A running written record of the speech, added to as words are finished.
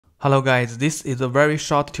Hello guys, this is a very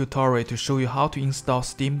short tutorial to show you how to install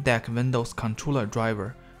Steam Deck Windows controller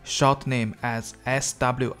driver, short name as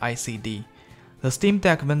SWICD. The Steam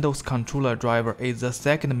Deck Windows controller driver is the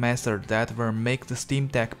second method that will make the Steam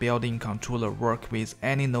Deck built-in controller work with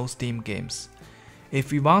any no-Steam games.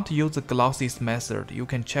 If you want to use the GlosSI method, you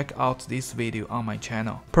can check out this video on my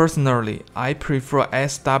channel. Personally, I prefer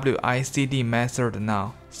SWICD method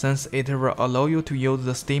now, since it will allow you to use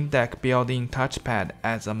the Steam Deck built-in touchpad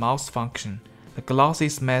as a mouse function. The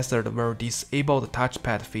GlosSI method will disable the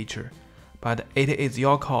touchpad feature, but it is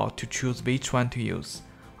your call to choose which one to use.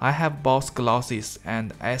 I have both GlosSI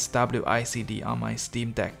and SWICD on my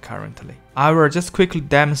Steam Deck currently. I will just quickly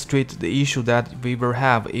demonstrate the issue that we will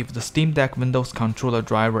have if the Steam Deck Windows controller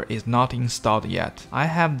driver is not installed yet. I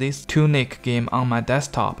have this Tunic game on my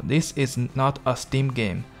desktop. This is not a Steam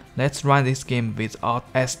game. Let's run this game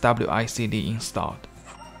without SWICD installed.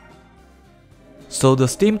 So the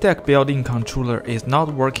Steam Deck built-in controller is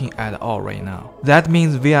not working at all right now. That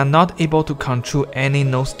means we are not able to control any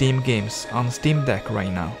no Steam games on the Steam Deck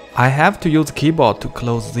right now. I have to use keyboard to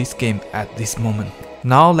close this game at this moment.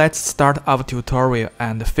 Now let's start our tutorial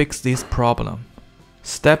and fix this problem.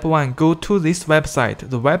 Step 1. Go to this website.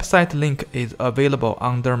 The website link is available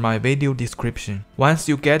under my video description. Once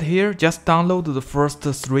you get here, just download the first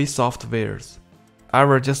 3 softwares. I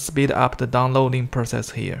will just speed up the downloading process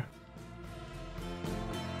here.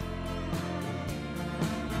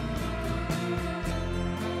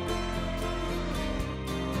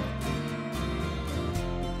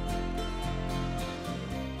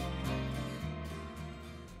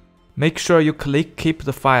 Make sure you click Keep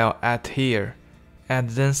the file at here, and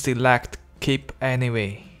then select Keep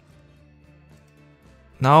Anyway.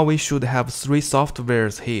 Now we should have 3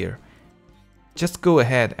 softwares here. Just go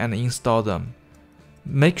ahead and install them.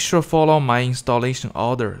 Make sure follow my installation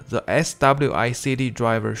order. The SWICD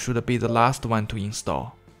driver should be the last one to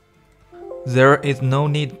install. There is no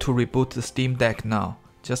need to reboot the Steam Deck now.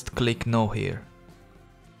 Just click No here.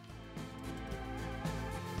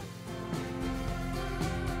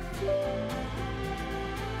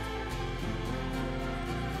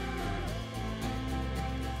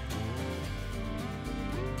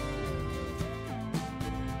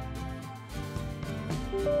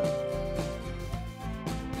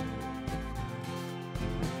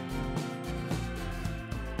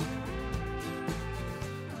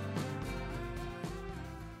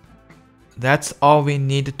 That's all we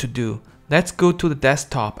need to do. Let's go to the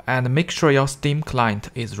desktop and make sure your Steam client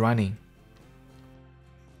is running.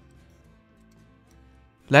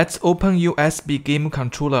 Let's open USB game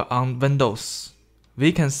controller on Windows.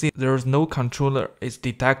 We can see there's no controller is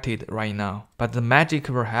detected right now, but the magic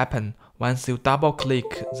will happen once you double click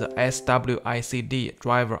the SWICD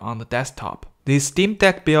driver on the desktop. The Steam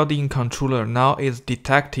Deck built-in controller now is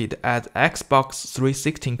detected as Xbox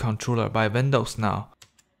 360 controller by Windows now.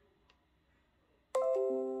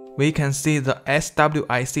 We can see the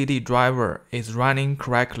SWICD driver is running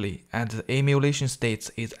correctly and the emulation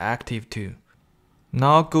states is active too.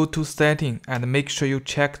 Now go to Setting and make sure you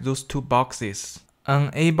check those 2 boxes.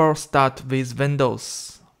 Enable Start with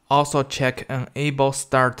Windows. Also check Enable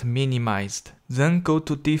Start Minimized. Then go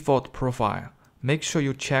to Default Profile. Make sure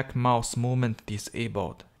you check Mouse Movement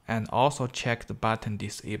Disabled and also check the button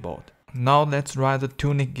Disabled. Now let's run the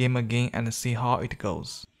Tunic game again and see how it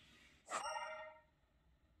goes.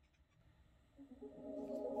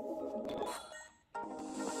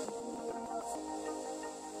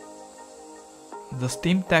 The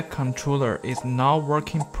Steam Deck controller is now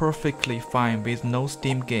working perfectly fine with no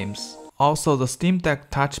Steam games. Also, the Steam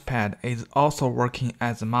Deck touchpad is also working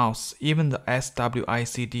as a mouse, even the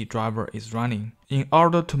SWICD driver is running. In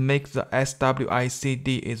order to make the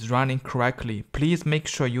SWICD is running correctly, please make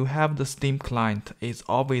sure you have the Steam client is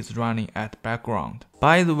always running at background.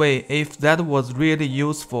 By the way, if that was really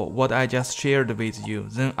useful what I just shared with you,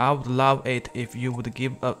 then I would love it if you would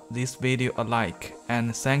give this video a like,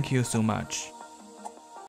 and thank you so much.